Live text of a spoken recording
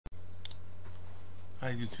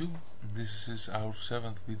Hi YouTube, this is our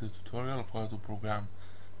 7th video tutorial of how to program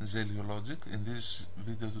Zelio logic. In this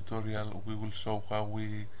video tutorial we will show how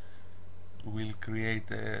we will create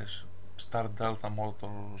a start delta motor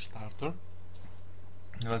starter.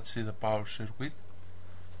 Let's see the power circuit.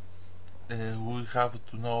 We have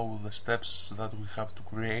to know the steps that we have to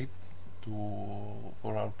create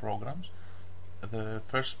for our programs. The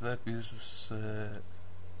first step is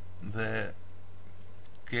the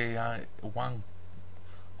Ki1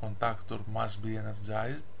 contactor must be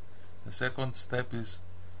energized. The second step is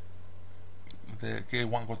the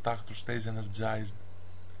K1 contactor stays energized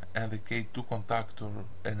and the K2 contactor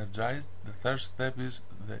energized. The third step is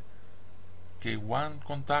the K1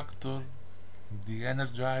 contactor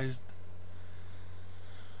de-energized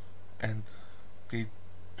and K2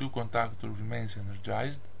 contactor remains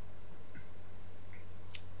energized.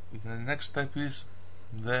 The next step is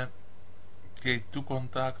the K2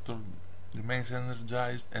 contactor remains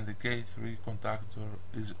energized and the K3 contactor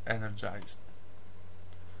is energized.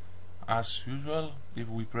 As usual, if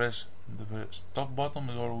we press the stop button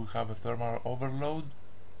or we have a thermal overload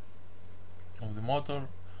of the motor,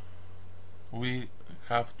 we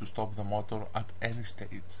have to stop the motor at any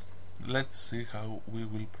stage. Let's see how we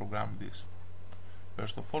will program this.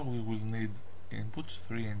 First of all, we will need inputs,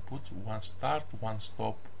 3 inputs, one start, one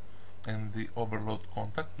stop and the overload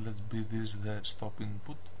contact. Let's be this the stop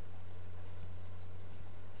input.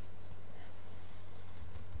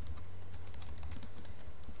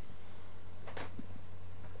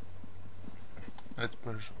 Let's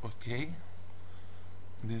press OK.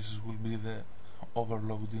 This will be the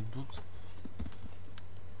overload input.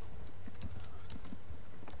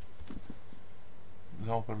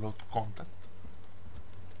 The overload contact.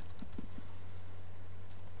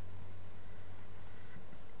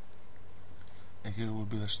 And here will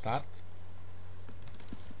be the start.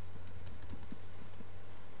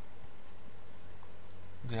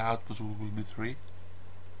 The outputs will be 3.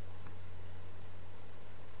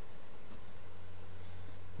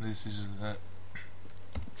 This is the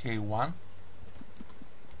K1,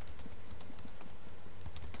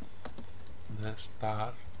 the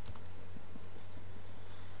star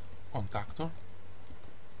contactor,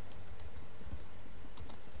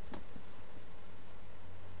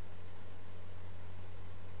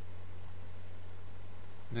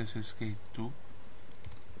 this is K2,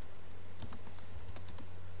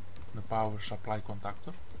 the power supply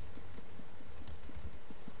contactor.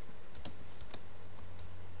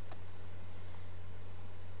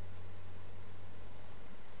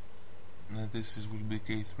 This will be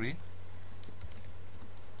K3,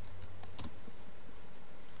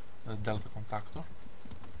 the delta contactor.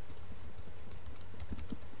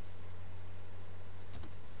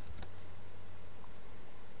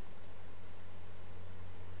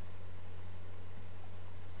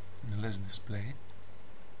 Let's display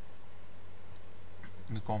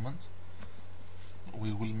the comments.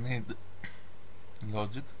 We will need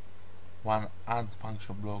logic, one add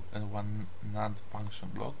function block and one NAND function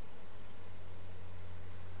block.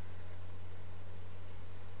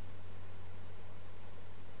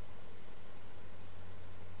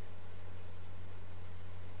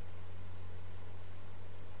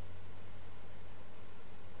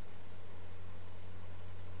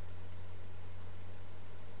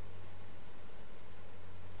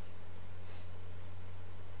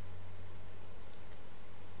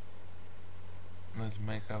 Let's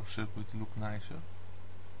make our circuit look nicer.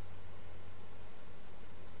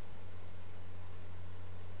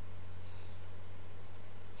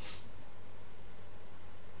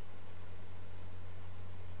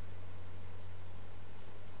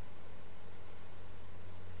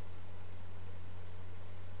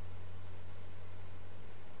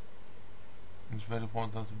 It's very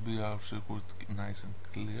important to be our circuit nice and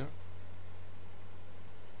clear.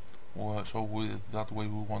 So that way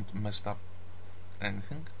we won't mess up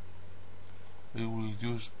anything. We will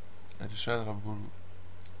use a reservable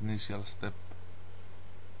initial step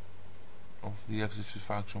of the SFC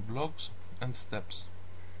function blocks and steps.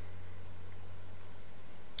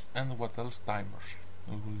 And what else? Timers.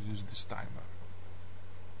 We will use this timer.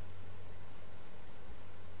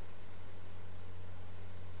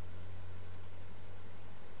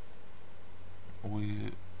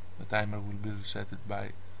 The timer will be resetted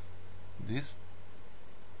by this.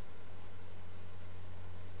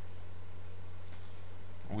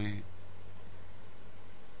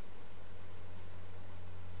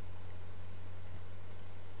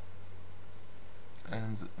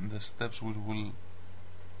 And the steps we will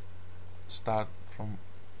start from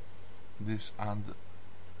this AND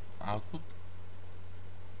output.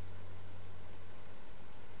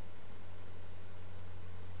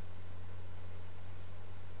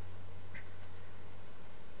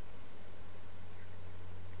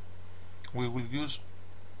 will use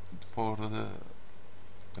for the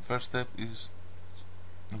first step is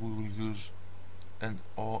we will use an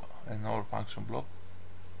OR function block.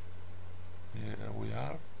 Here we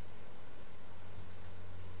are.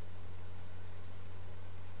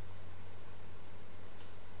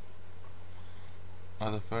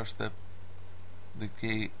 At the first step, the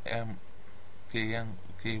K1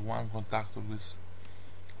 contactor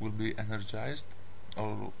will be energized,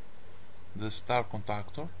 or the star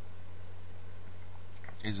contactor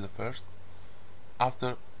is the first.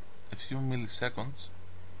 After a few milliseconds,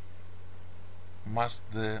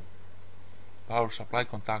 must the power supply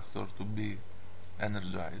contactor to be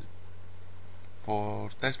energized. For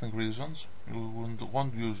testing reasons, we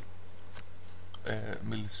won't use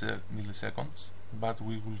milliseconds, but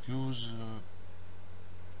we will use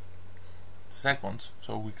seconds,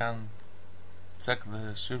 so we can check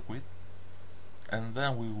the circuit and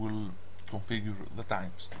then we will configure the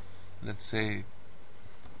times. Let's say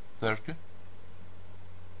 30.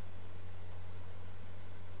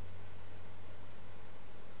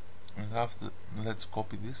 And after, let's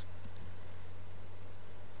copy this.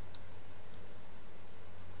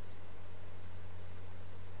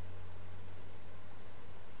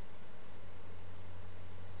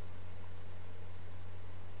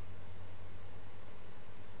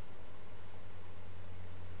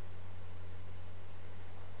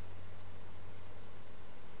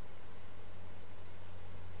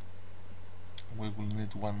 We will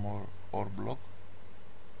need one more OR block.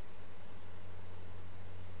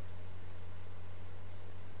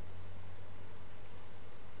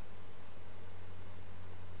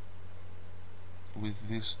 With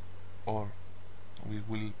this OR we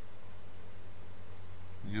will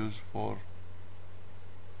use for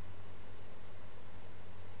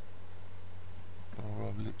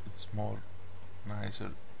probably it's more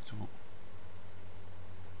nicer to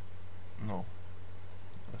no,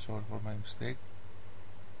 sorry for my mistake.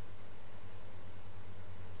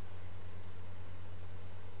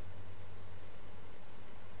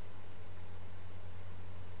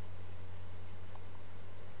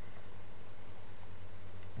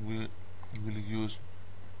 We will use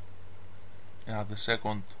at the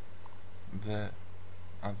second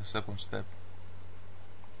step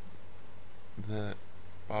the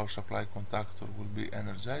power supply contactor will be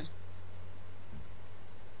energized,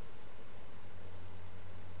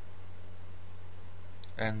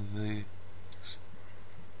 and the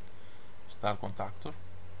star contactor,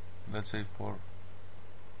 let's say for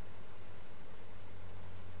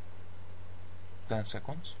 10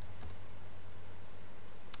 seconds.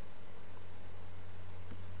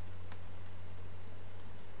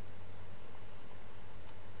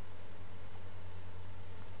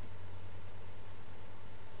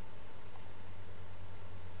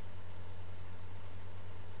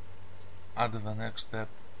 At the next step,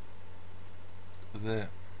 the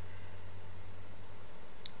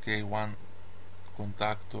K1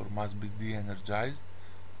 contactor must be de-energized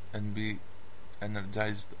and be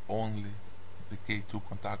energized only the K2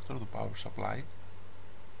 contactor, the power supply.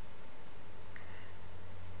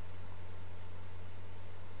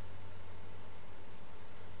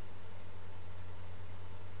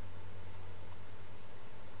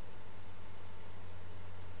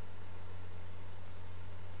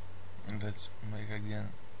 And let's make again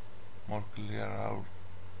more clear our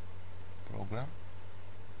program.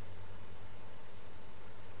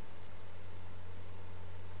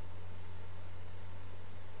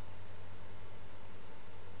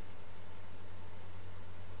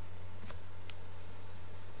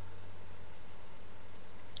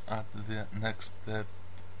 At the next step,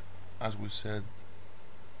 as we said,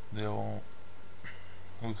 we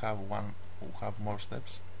have more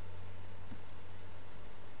steps.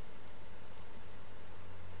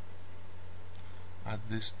 At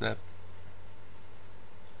this step,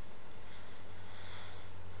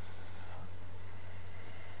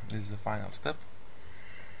 is the final step.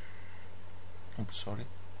 Oops, sorry.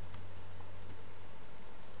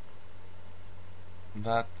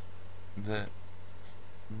 That the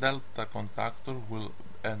delta contactor will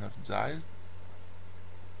energize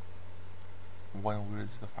when we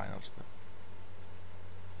reach the final step.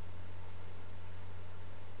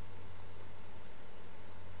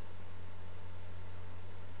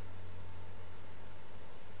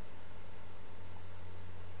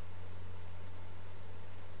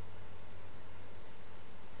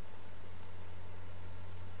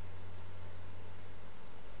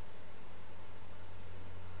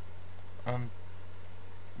 And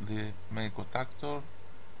the main contactor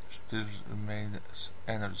still remains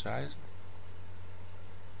energized.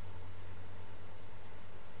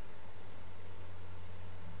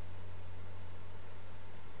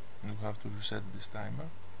 You have to reset this timer.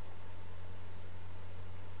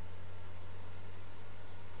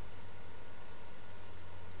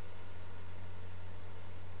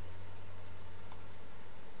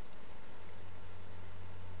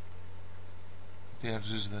 Here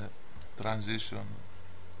is the transition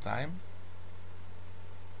time.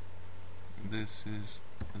 This is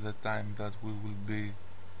the time that we will be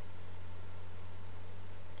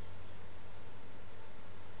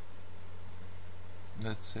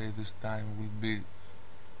let's say this time will be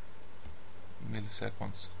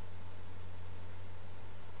milliseconds,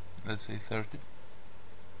 let's say 30.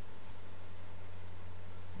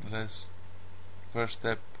 Let's first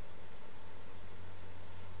step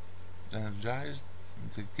energized,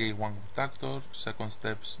 the K1 contactor, second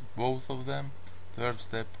steps both of them, third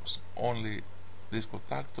step only this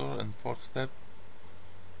contactor, and fourth step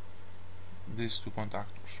these two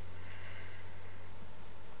contactors.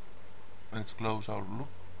 Let's close our loop.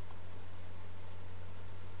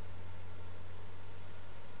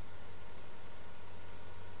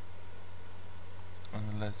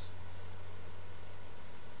 And let's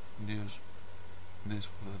use this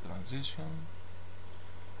for the transition.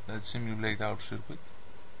 Let's simulate our circuit.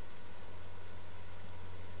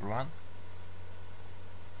 Run.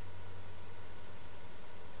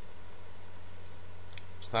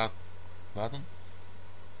 Start button.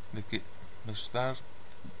 The start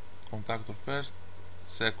contactor first,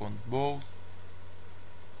 second both,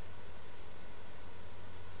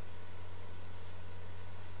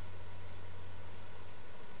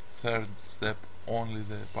 third step only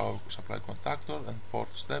the power supply contactor, and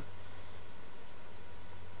fourth step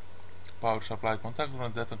power supply contactor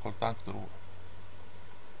and data contactor.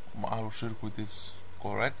 Our circuit is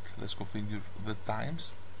correct. Let's configure the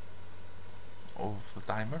times of the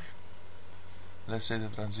timer. Let's say the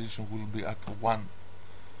transition will be at 100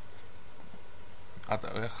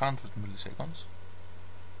 milliseconds,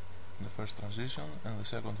 the first transition, and the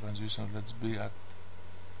second transition let's be at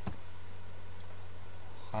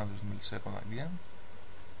 100 milliseconds again.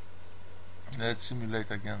 Let's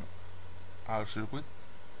simulate again our circuit.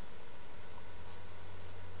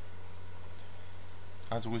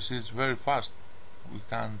 As we see, it's very fast. We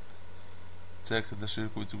can't check the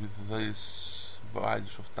circuit with these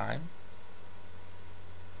values of time.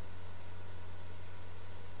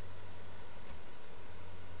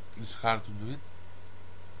 It's hard to do it.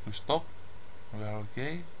 We stop, we are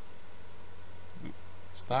okay, we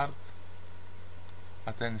start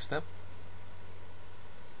at any step.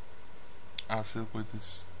 Our circuit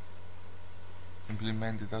is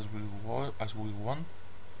implemented as we want.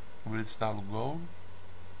 We reached our goal.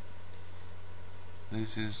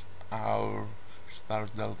 This is our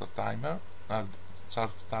start delta timer,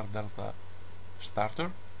 start delta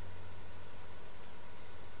starter.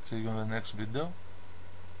 See you in the next video.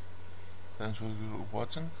 Thanks for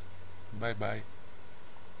watching. Bye bye.